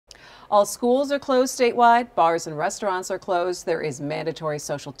All schools are closed statewide, bars and restaurants are closed, there is mandatory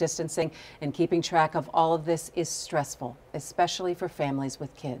social distancing, and keeping track of all of this is stressful, especially for families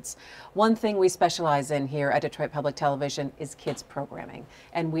with kids. One thing we specialize in here at Detroit Public Television is kids programming,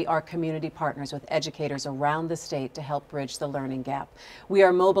 and we are community partners with educators around the state to help bridge the learning gap. We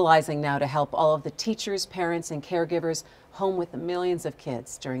are mobilizing now to help all of the teachers, parents, and caregivers home with the millions of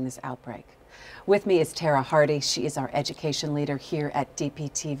kids during this outbreak. With me is Tara Hardy. She is our education leader here at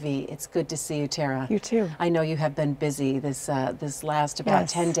DPTV. It's good to see you, Tara. You too. I know you have been busy this last about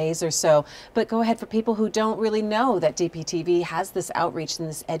 10 days or so, but go ahead, for people who don't really know that DPTV has this outreach and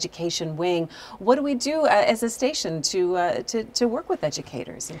this education wing. What do we do as a station to work with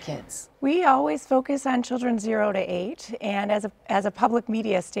educators and kids? We always focus on children 0 to 8, and as a public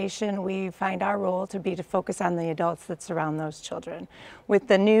media station, we find our role to be to focus on the adults that surround those children. With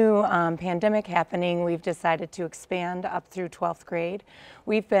the new pandemic happening, we've decided to expand up through 12th grade.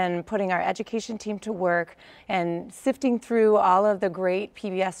 We've been putting our education team to work and sifting through all of the great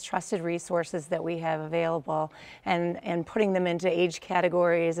PBS trusted resources that we have available and putting them into age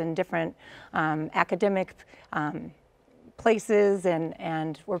categories and different academic places,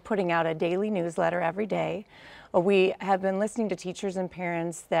 and we're putting out a daily newsletter every day. We have been listening to teachers and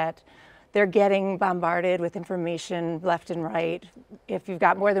parents that they're getting bombarded with information left and right. If you've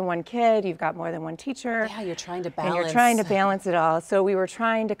got more than one kid, you've got more than one teacher. Yeah, you're trying to balance. And you're trying to balance it all. So we were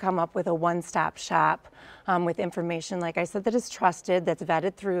trying to come up with a one-stop shop with information, like I said, that is trusted, that's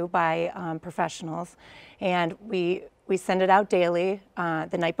vetted through by professionals. And we send it out daily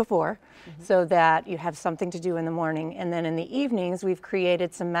the night before, so that you have something to do in the morning. And then in the evenings, we've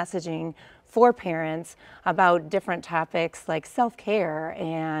created some messaging for parents about different topics like self-care,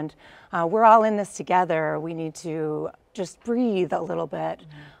 and we're all in this together. We need to just breathe a little bit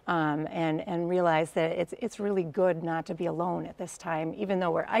and realize that it's really good not to be alone at this time. Even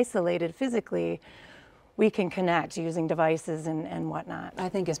though we're isolated physically, we can connect using devices and whatnot. I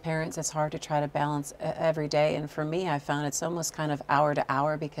think as parents, it's hard to try to balance every day. And for me, I found it's almost kind of hour to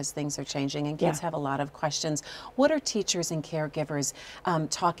hour because things are changing and kids have a lot of questions. What are teachers and caregivers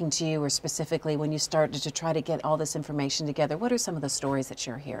talking to you, or specifically when you started to try to get all this information together? What are some of the stories that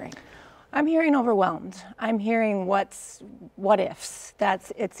you're hearing? I'm hearing overwhelmed. I'm hearing what ifs.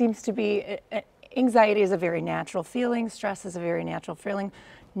 It seems to be, anxiety is a very natural feeling. Stress is a very natural feeling.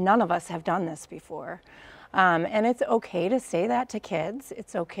 None of us have done this before. And it's okay to say that to kids.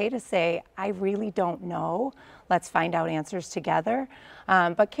 It's okay to say, I really don't know. Let's find out answers together.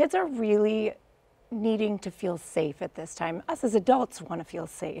 But kids are really needing to feel safe at this time. Us as adults want to feel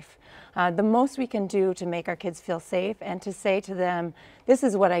safe. The most we can do to make our kids feel safe and to say to them, this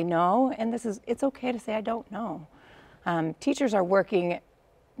is what I know, and it's okay to say I don't know. Teachers are working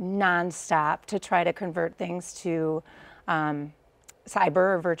nonstop to try to convert things to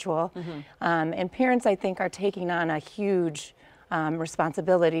cyber or virtual. And parents, I think, are taking on a huge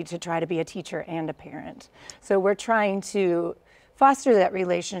responsibility to try to be a teacher and a parent. So we're trying to foster that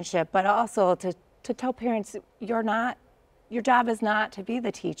relationship, but also to tell parents, your job is not to be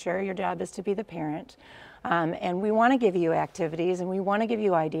the teacher, your job is to be the parent. And we want to give you activities and we want to give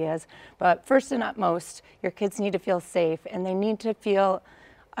you ideas, but first and utmost, your kids need to feel safe and they need to feel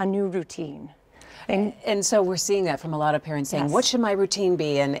a new routine. And so we're seeing that from a lot of parents saying, what should my routine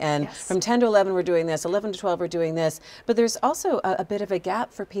be? And from 10 to 11 we're doing this, 11 to 12 we're doing this. But there's also a bit of a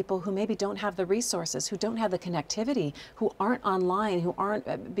gap for people who maybe don't have the resources, who don't have the connectivity, who aren't online, who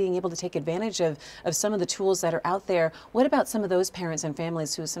aren't being able to take advantage of some of the tools that are out there. What about some of those parents and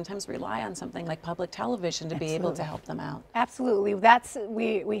families who sometimes rely on something like public television to be able to help them out? Absolutely.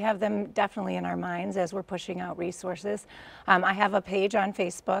 We have them definitely in our minds as we're pushing out resources. I have a page on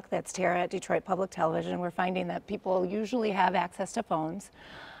Facebook that's Tara at Detroit Public Television. We're finding that people usually have access to phones.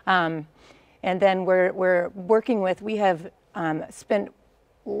 And then we're working with, we have spent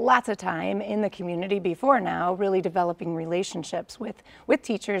lots of time in the community before now really developing relationships with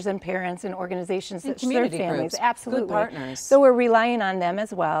teachers and parents and organizations that serve families. Absolutely. Good partners. So we're relying on them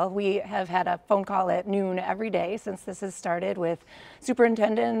as well. We have had a phone call at noon every day since this has started with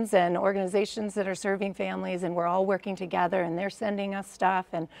superintendents and organizations that are serving families, and we're all working together and they're sending us stuff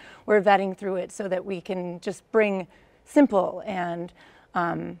and we're vetting through it so that we can just bring simple and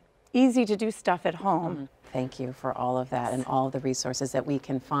easy to do stuff at home. Thank you for all of that and all of the resources that we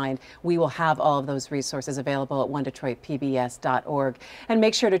can find. We will have all of those resources available at onedetroitpbs.org. And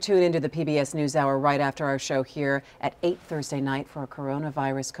make sure to tune into the PBS NewsHour right after our show here at 8 Thursday night for a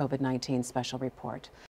coronavirus COVID-19 special report.